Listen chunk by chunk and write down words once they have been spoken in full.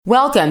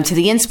Welcome to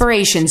the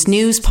Inspirations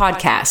News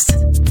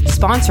Podcast,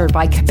 sponsored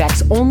by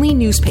Quebec's only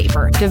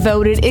newspaper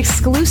devoted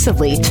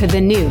exclusively to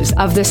the news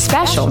of the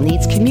special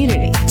needs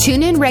community.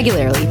 Tune in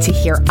regularly to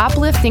hear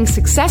uplifting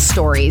success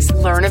stories,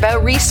 learn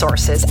about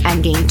resources,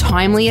 and gain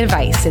timely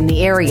advice in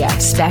the area of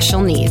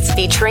special needs,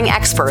 featuring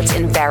experts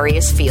in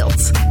various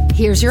fields.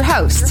 Here's your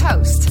host,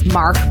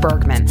 Mark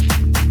Bergman.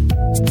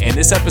 And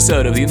this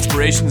episode of the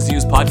Inspirations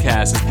News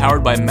Podcast is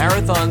powered by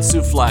Marathon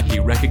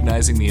Souvlaki,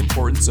 recognizing the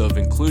importance of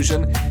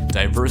inclusion,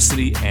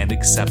 diversity, and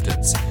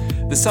acceptance.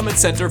 The Summit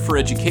Center for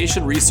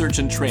Education, Research,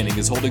 and Training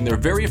is holding their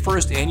very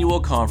first annual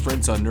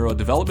conference on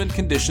neurodevelopment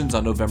conditions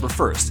on November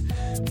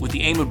 1st, with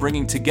the aim of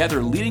bringing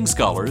together leading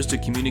scholars to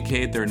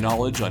communicate their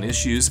knowledge on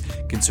issues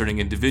concerning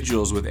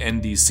individuals with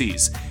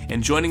NDCs.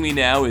 And joining me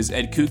now is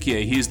Ed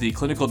Cuquier. He's the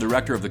clinical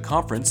director of the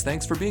conference.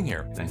 Thanks for being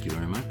here. Thank you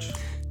very much.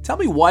 Tell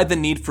me why the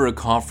need for a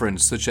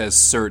conference such as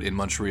CERT in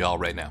Montreal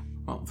right now.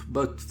 Well,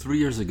 about 3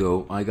 years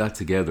ago, I got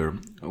together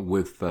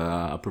with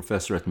a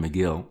professor at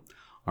McGill,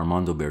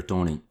 Armando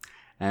Bertoni,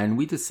 and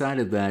we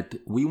decided that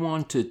we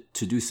wanted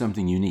to do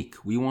something unique.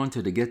 We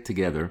wanted to get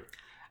together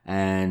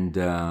and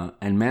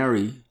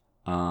marry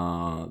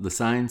the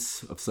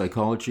science of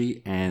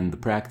psychology and the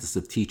practice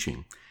of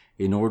teaching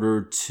in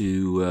order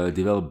to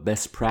develop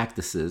best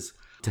practices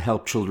to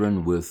help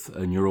children with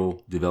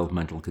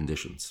neurodevelopmental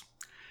conditions.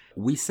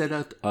 We set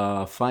out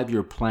a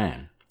 5-year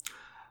plan.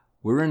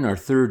 We're in our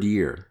third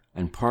year,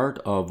 and part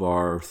of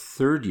our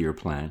third-year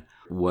plan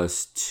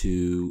was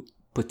to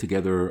put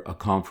together a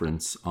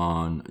conference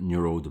on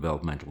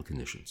neurodevelopmental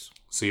conditions.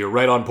 So you're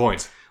right on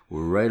point.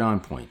 We're right on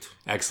point.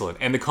 Excellent.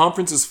 And the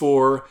conference is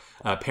for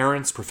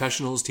parents,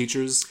 professionals,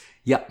 teachers?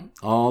 Yeah,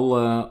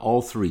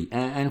 all three.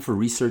 And for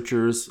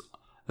researchers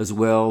as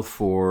well,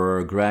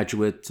 for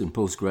graduate and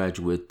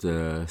postgraduate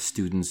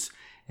students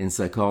in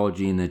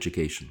psychology and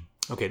education.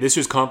 Okay, this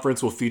year's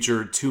conference will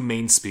feature two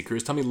main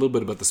speakers. Tell me a little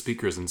bit about the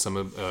speakers and some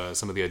of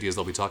the ideas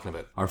they'll be talking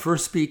about. Our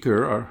first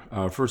speaker,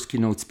 our first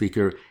keynote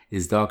speaker,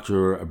 is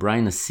Dr.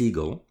 Bryna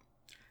Siegel,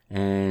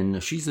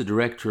 and she's the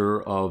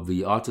director of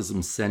the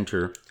Autism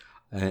Center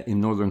in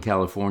Northern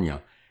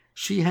California.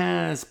 She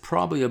has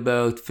probably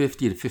about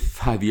 50 to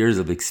 55 years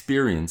of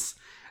experience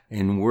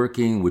in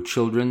working with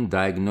children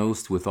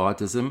diagnosed with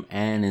autism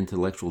and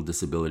intellectual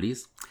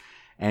disabilities,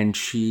 and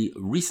she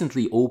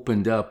recently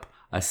opened up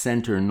a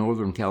center in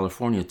Northern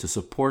California to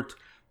support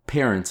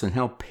parents and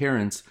help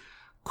parents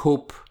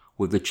cope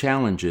with the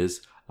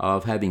challenges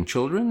of having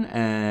children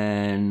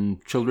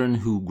and children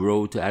who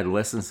grow to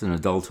adolescence and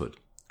adulthood.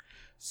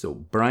 So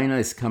Bryna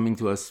is coming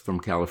to us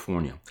from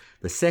California.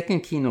 The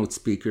second keynote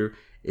speaker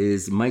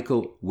is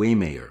Michael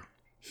Waymayer.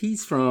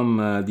 He's from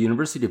the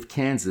University of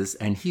Kansas,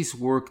 and he's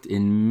worked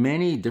in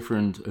many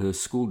different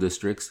school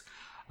districts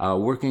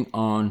working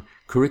on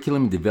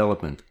curriculum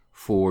development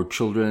for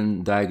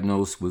children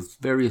diagnosed with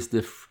various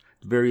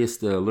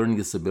learning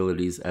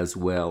disabilities as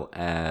well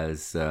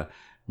as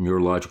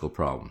neurological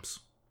problems.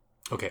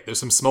 Okay, there's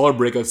some smaller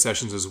breakout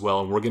sessions as well,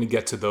 and we're going to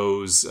get to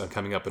those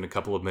coming up in a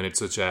couple of minutes,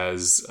 such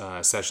as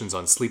sessions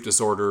on sleep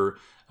disorder,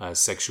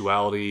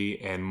 sexuality,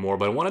 and more.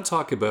 But I want to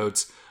talk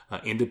about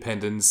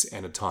independence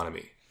and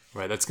autonomy.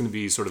 Right, that's going to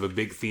be sort of a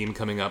big theme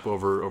coming up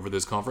over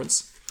this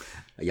conference.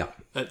 Yeah.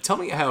 Tell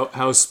me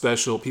how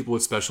special people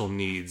with special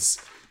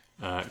needs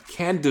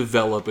can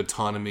develop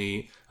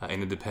autonomy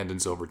and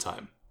independence over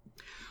time.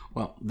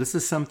 Well, this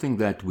is something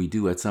that we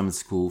do at Summit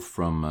School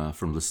from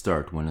the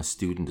start when a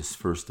student is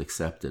first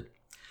accepted.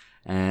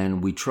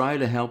 And we try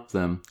to help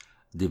them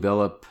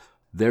develop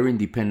their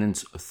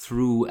independence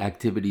through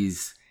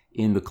activities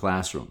in the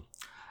classroom.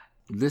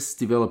 This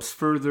develops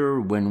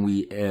further when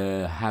we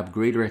have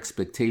greater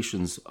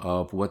expectations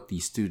of what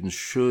these students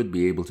should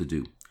be able to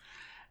do.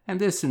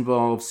 And this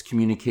involves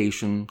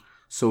communication,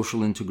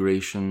 social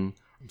integration,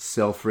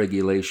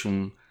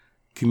 self-regulation,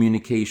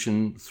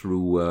 communication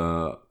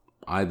through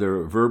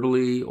either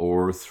verbally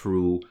or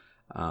through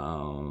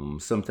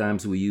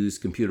sometimes we use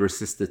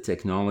computer-assisted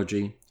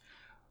technology.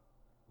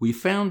 We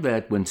found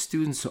that when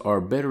students are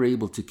better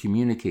able to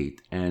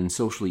communicate and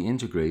socially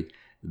integrate,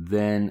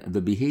 then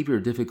the behavior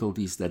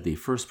difficulties that they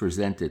first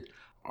presented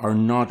are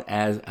not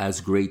as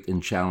great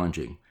and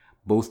challenging,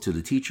 both to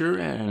the teacher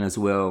and as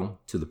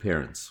well to the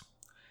parents.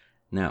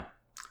 Now,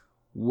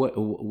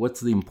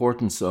 what's the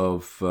importance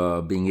of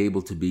being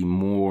able to be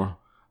more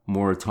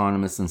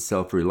autonomous and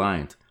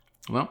self-reliant?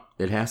 Well,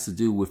 it has to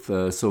do with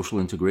social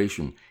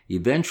integration.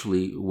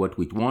 Eventually, what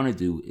we'd want to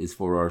do is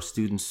for our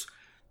students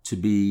to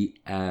be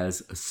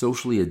as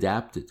socially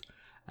adapted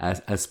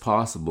as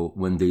possible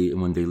when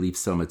they leave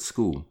Summit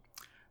School.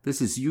 This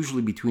is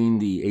usually between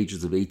the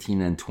ages of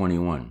 18 and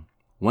 21.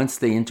 Once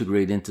they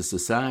integrate into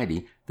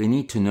society, they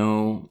need to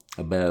know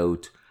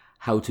about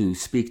how to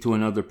speak to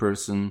another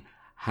person,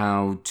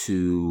 how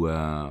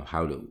to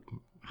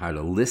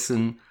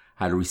listen,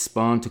 how to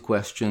respond to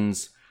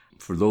questions.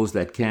 For those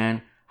that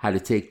can, how to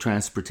take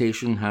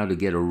transportation, how to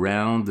get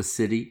around the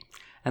city,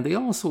 and they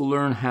also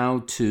learn how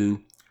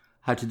to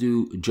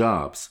do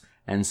jobs.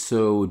 And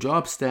so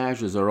job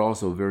stages are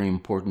also a very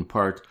important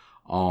part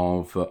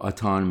of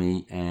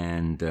autonomy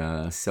and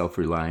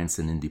self-reliance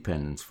and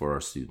independence for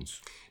our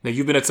students. Now,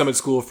 you've been at Summit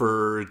School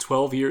for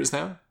 12 years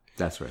now?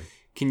 That's right.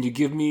 Can you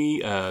give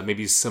me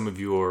maybe some of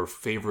your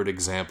favorite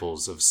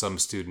examples of some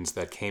students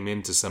that came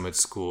into Summit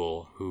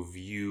School who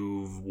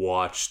you've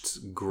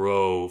watched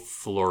grow,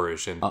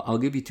 flourish? And I'll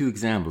give you two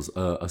examples.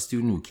 A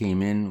student who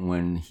came in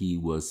when he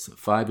was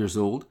 5 years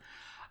old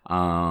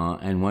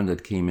and one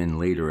that came in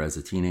later as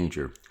a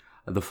teenager.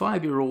 The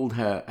 5-year-old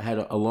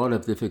had a lot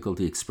of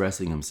difficulty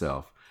expressing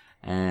himself,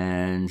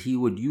 and he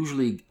would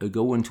usually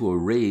go into a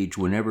rage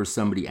whenever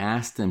somebody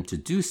asked him to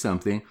do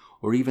something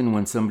or even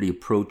when somebody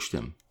approached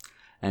him.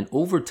 And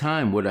over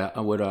time, what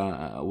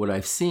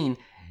I've seen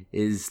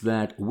is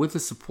that with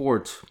the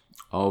support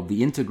of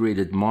the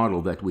integrated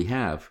model that we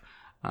have,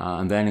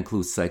 and that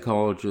includes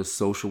psychologists,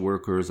 social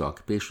workers,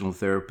 occupational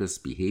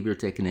therapists, behavior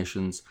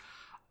technicians,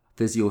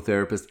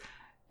 physiotherapists,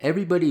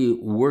 everybody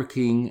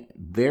working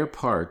their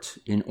part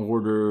in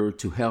order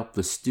to help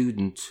the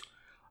student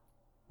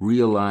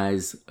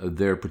realize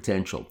their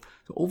potential.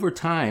 So over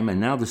time,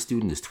 and now the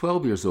student is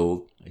 12 years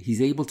old,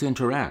 he's able to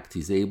interact,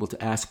 he's able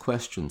to ask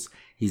questions,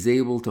 he's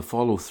able to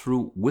follow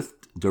through with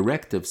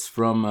directives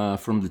from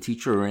the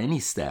teacher or any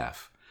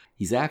staff.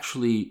 He's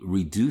actually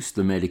reduced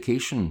the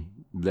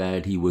medication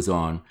that he was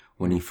on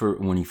when he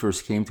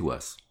first came to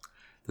us.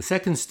 The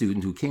second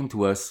student who came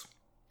to us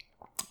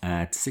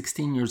at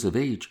 16 years of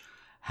age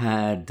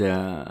had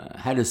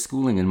his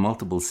schooling in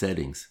multiple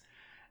settings.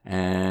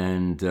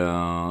 And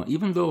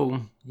even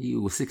though he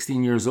was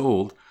 16 years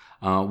old,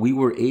 we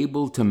were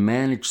able to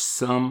manage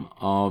some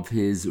of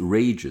his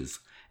rages.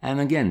 And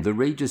again, the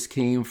rages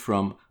came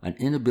from an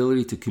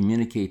inability to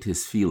communicate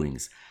his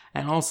feelings,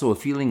 and also a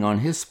feeling on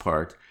his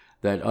part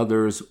that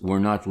others were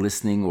not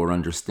listening or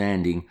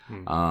understanding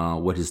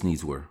what his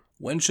needs were.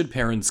 When should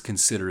parents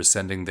consider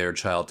sending their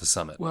child to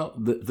Summit? Well,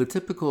 the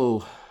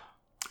typical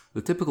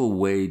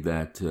way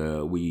that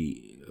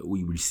we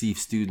receive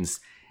students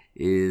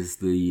is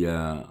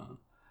the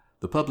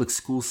public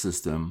school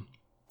system,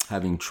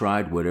 having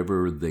tried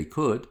whatever they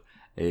could,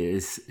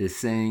 is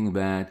saying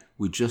that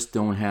we just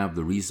don't have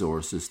the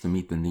resources to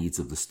meet the needs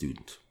of the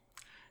student.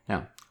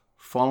 Now,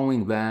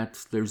 following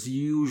that, there's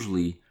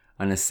usually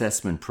an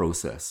assessment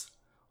process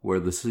where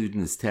the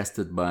student is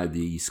tested by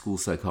the school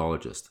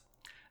psychologist,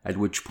 at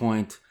which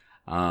point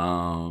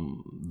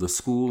the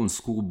school and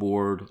school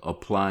board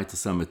apply to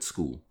Summit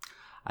School.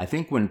 I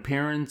think when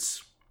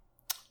parents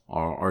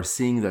are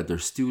seeing that their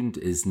student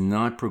is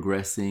not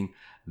progressing,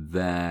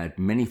 that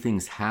many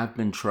things have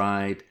been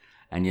tried,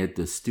 and yet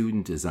the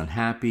student is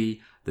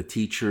unhappy, the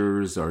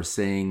teachers are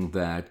saying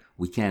that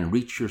we can't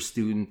reach your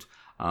student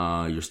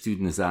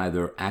is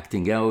either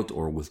acting out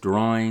or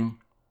withdrawing,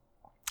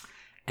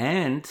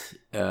 and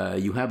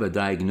you have a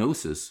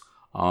diagnosis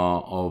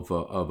of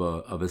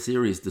a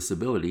serious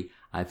disability,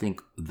 I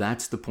think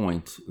that's the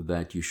point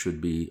that you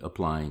should be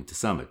applying to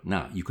Summit.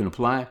 Now, you can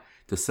apply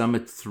to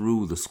Summit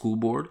through the school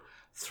board,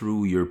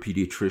 through your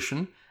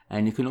pediatrician,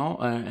 and you can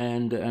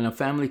and a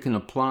family can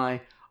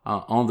apply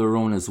on their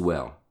own as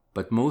well.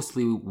 But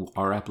mostly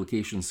our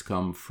applications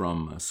come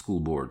from school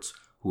boards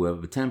who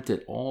have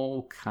attempted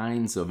all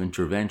kinds of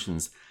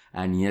interventions,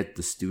 and yet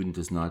the student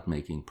is not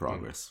making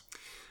progress.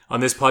 On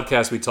this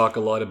podcast, we talk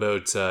a lot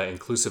about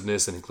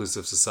inclusiveness and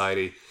inclusive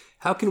society.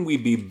 How can we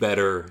be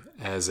better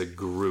as a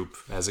group,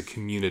 as a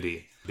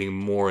community, being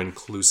more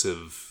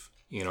inclusive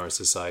in our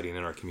society and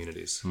in our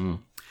communities?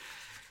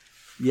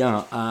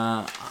 Yeah,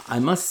 I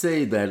must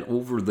say that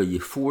over the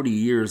 40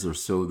 years or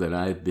so that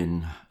I've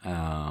been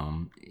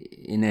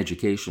in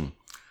education,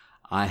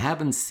 I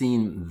haven't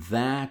seen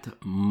that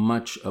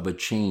much of a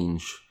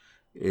change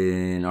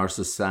in our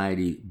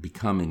society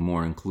becoming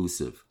more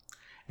inclusive.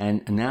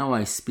 And now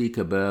I speak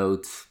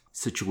about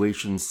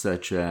situations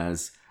such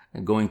as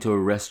going to a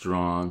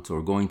restaurant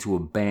or going to a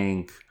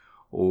bank,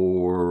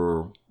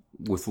 or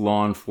with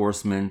law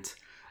enforcement,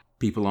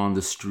 people on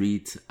the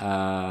street.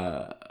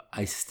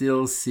 I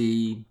still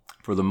see,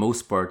 for the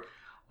most part,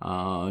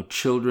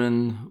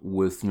 children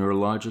with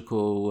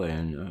neurological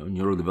and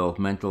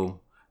neurodevelopmental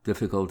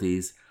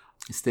difficulties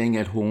staying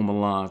at home a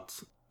lot,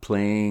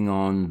 playing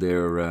on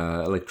their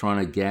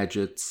electronic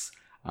gadgets,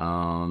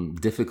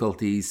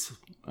 difficulties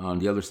on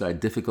the other side,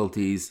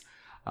 difficulties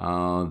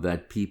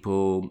that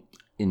people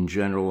in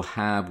general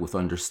have with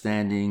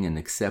understanding and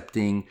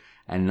accepting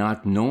and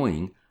not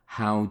knowing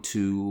how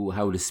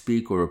to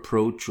speak or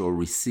approach or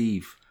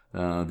receive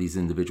these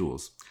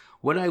individuals.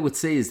 What I would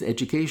say is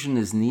education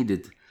is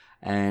needed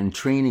and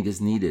training is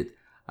needed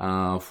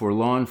for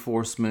law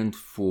enforcement,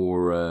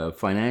 for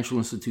financial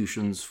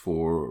institutions,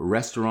 for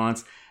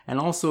restaurants, and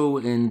also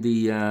in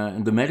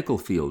the medical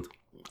field.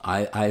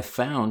 I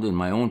found in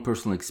my own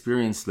personal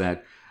experience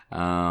that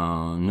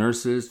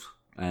nurses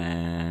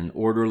and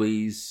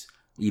orderlies,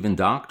 even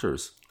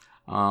doctors,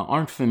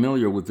 aren't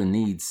familiar with the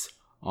needs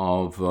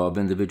of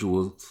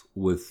individuals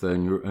with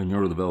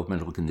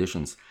neurodevelopmental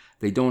conditions.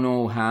 They don't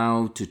know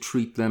how to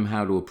treat them,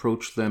 how to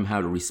approach them,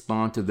 how to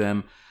respond to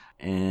them.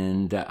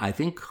 And I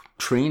think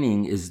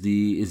training is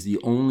the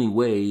only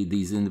way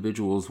these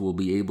individuals will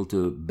be able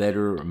to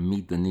better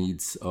meet the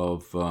needs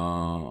of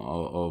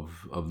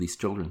these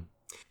children.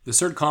 The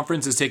CERT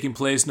conference is taking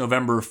place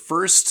November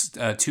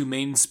 1st, 2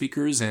 main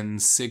speakers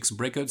and 6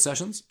 breakout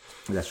sessions.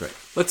 That's right.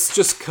 Let's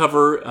just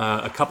cover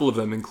a couple of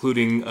them,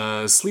 including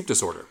sleep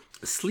disorder.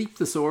 Sleep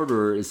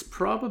disorder is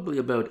probably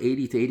about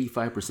 80 to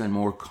 85%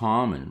 more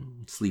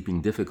common,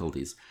 sleeping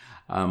difficulties,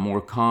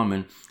 more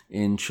common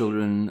in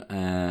children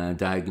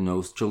and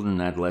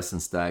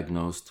adolescents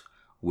diagnosed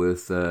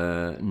with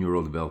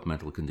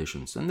neurodevelopmental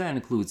conditions. And that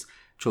includes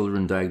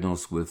children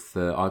diagnosed with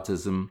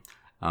autism,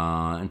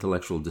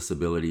 intellectual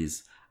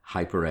disabilities,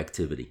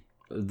 hyperactivity.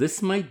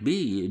 This might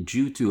be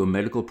due to a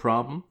medical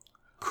problem,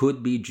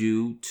 could be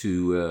due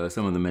to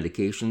some of the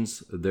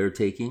medications they're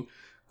taking,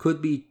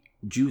 could be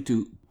due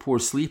to poor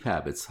sleep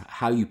habits,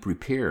 how you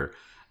prepare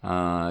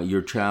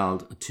your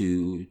child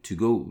to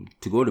go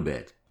to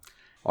bed.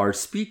 Our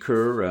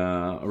speaker,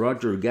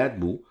 Roger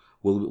Gadbout,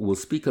 will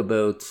speak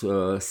about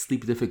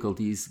sleep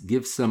difficulties,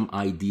 give some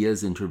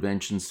ideas,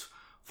 interventions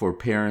for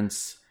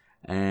parents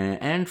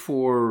and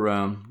for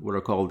what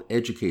are called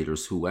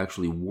educators who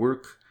actually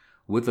work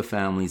with the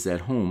families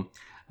at home.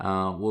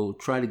 We'll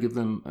try to give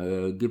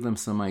them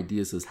some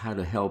ideas as how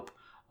to help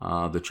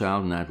the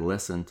child and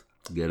adolescent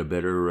get a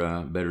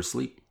better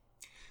sleep.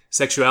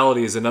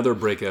 Sexuality is another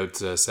breakout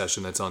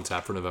session that's on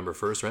tap for November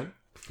 1st, right?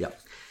 Yeah.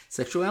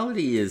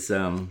 Sexuality is,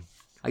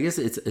 I guess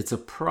it's a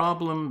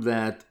problem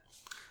that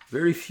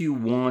very few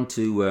want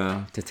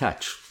to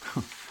touch.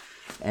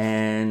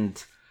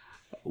 And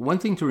one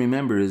thing to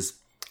remember is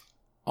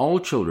all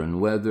children,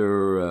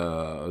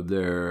 whether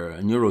they're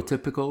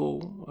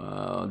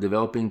neurotypical,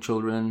 developing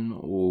children,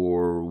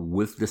 or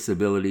with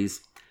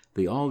disabilities,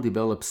 they all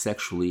develop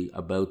sexually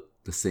about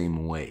the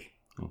same way.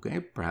 Okay,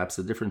 perhaps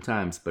at different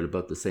times, but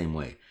about the same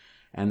way.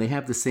 And they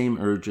have the same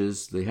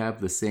urges, they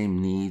have the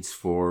same needs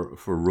for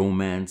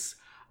romance,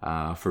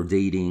 for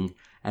dating,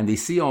 and they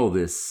see all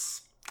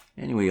this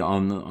anyway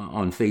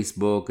on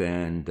Facebook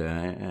and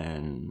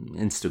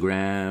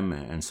Instagram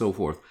and so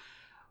forth.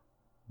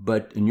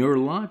 But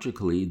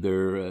neurologically,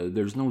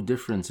 there's no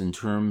difference in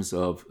terms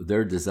of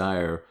their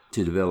desire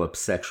to develop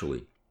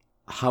sexually.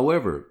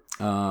 However,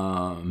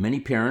 many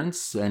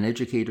parents and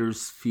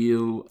educators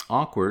feel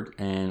awkward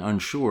and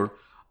unsure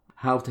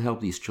how to help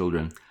these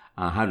children,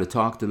 how to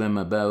talk to them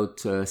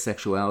about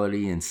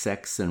sexuality and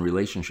sex and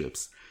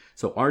relationships.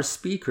 So our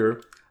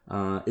speaker,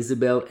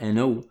 Isabelle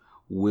Hainaut,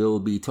 will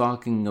be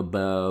talking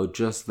about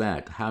just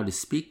that, how to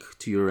speak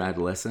to your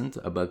adolescent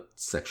about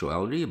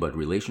sexuality, about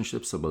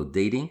relationships, about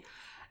dating.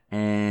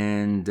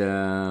 And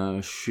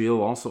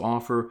she'll also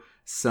offer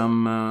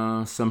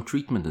some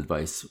treatment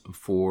advice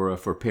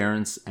for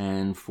parents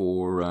and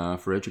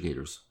for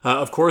educators.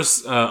 Of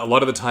course, a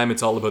lot of the time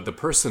it's all about the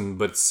person,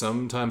 but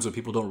sometimes what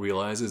people don't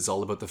realize is it's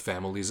all about the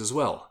families as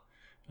well.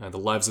 The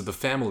lives of the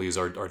families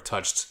are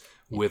touched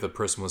with a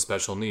person with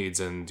special needs,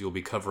 and you'll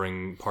be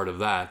covering part of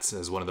that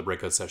as one of the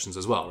breakout sessions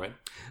as well, right?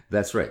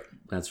 That's right.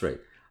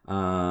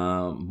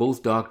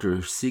 Both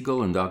Dr.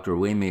 Siegel and Dr.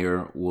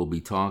 Waymayer will be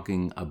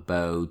talking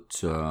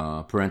about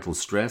parental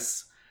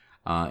stress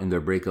in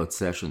their breakout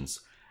sessions.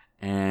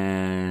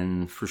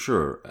 And for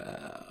sure,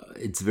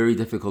 it's very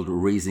difficult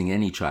raising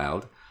any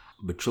child,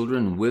 but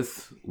children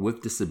with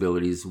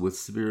disabilities, with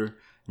severe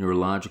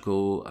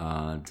neurological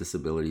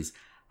disabilities,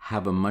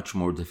 have a much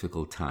more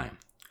difficult time.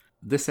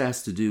 This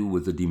has to do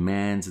with the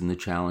demands and the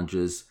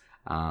challenges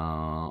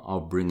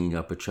of bringing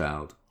up a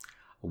child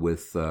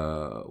with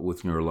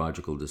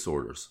neurological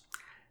disorders.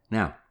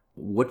 Now,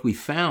 what we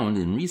found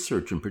in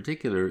research in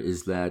particular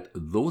is that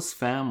those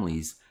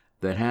families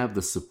that have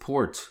the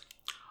support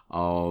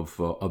of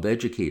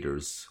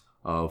educators,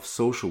 of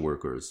social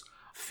workers,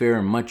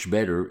 fare much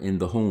better in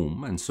the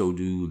home, and so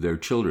do their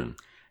children.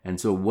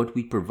 And so what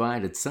we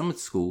provide at Summit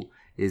School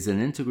is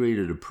an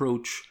integrated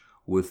approach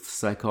with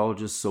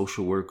psychologists,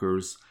 social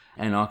workers,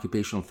 and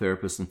occupational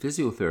therapists and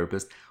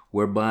physiotherapists,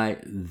 whereby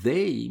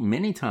they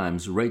many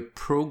times write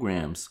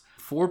programs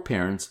for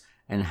parents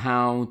and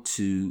how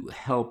to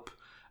help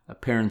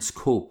parents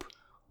cope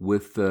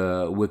with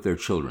their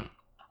children.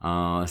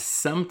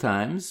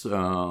 Sometimes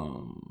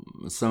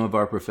some of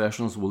our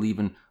professionals will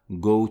even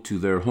go to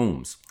their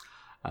homes.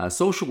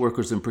 Social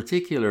workers in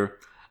particular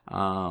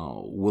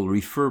will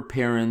refer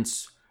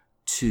parents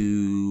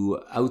to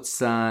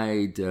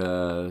outside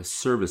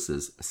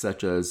services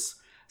such as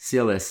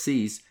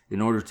CLSCs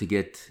in order to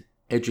get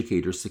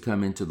educators to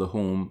come into the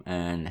home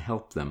and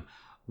help them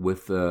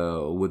with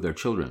their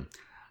children.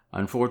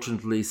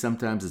 Unfortunately,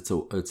 sometimes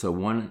it's a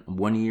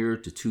 1 year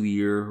to 2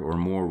 year or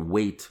more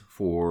wait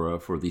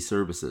for these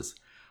services.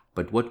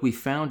 But what we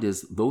found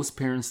is those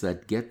parents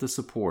that get the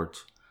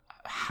support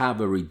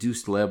have a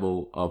reduced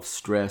level of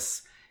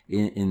stress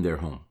in their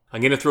home. I'm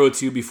going to throw it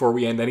to you before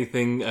we end.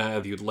 Anything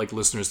that you'd like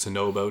listeners to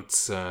know about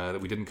that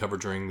we didn't cover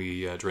during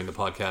the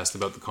podcast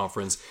about the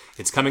conference?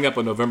 It's coming up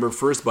on November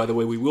 1st. By the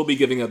way, we will be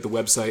giving out the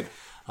website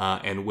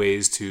and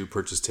ways to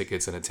purchase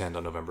tickets and attend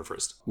on November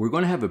 1st. We're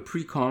going to have a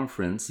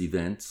pre-conference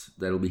event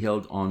that will be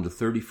held on the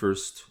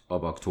 31st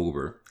of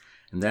October,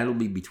 and that will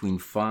be between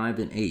 5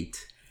 and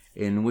 8,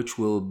 in which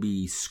we'll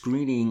be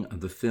screening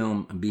the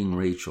film Being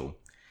Rachel.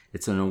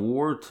 It's an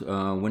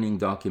award-winning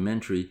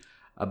documentary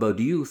about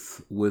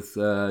youth with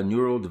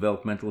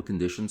neurodevelopmental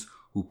conditions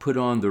who put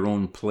on their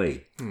own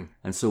play.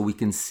 And so we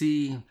can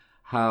see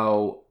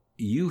how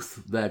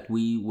youth that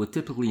we would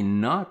typically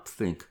not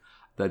think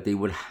that they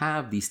would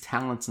have these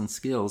talents and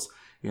skills,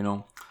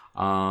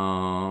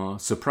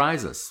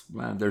 surprise us.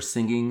 They're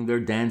singing, they're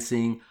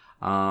dancing,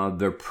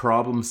 they're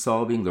problem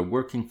solving, they're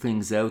working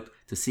things out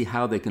to see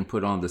how they can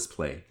put on this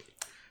play.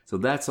 So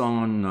that's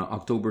on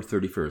October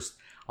 31st.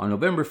 On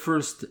November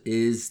 1st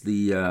is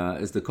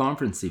the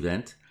conference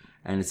event,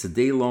 and it's a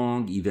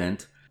day-long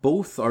event.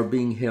 Both are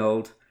being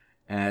held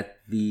at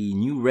the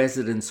new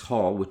Residence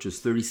Hall, which is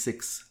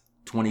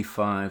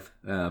 3625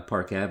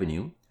 Park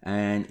Avenue.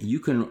 And you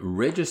can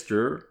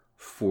register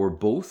for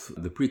both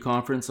the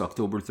pre-conference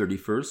October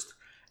 31st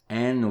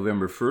and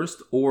November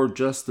 1st, or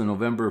just the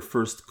November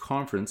 1st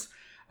conference.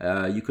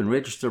 You can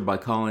register by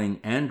calling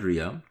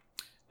Andrea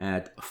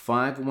at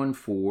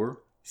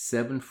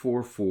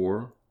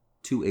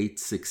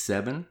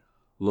 514-744-2867,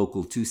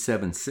 local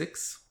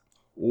 276,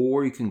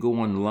 or you can go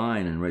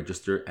online and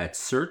register at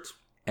CERT,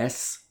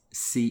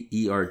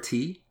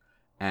 S-C-E-R-T,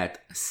 at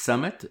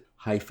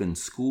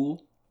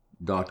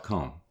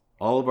summit-school.com.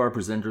 All of our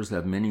presenters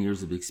have many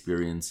years of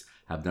experience,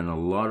 have done a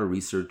lot of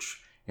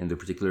research in the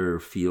particular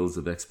fields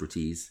of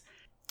expertise.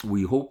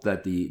 We hope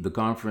that the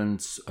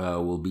conference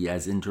will be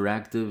as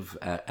interactive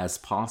as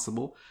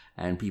possible,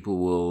 and people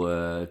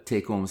will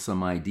take home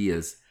some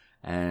ideas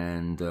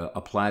and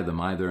apply them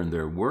either in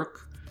their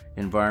work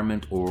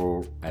environment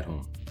or at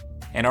home.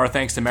 And our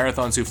thanks to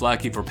Marathon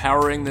Souvlaki for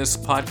powering this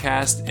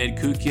podcast. Ed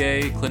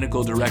Couthier,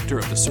 Clinical Director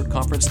of the CERT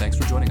Conference, thanks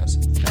for joining us.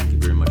 Thank you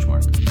very much,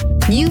 Mark.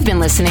 You've been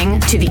listening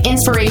to the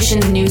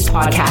Inspirations News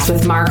Podcast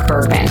with Mark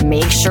Bergman.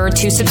 Make sure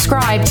to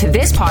subscribe to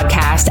this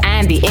podcast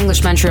and the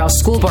English Montreal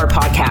School Board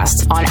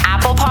podcast on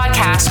Apple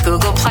Podcasts,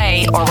 Google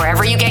Play, or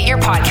wherever you get your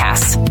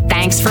podcasts.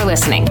 Thanks for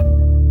listening.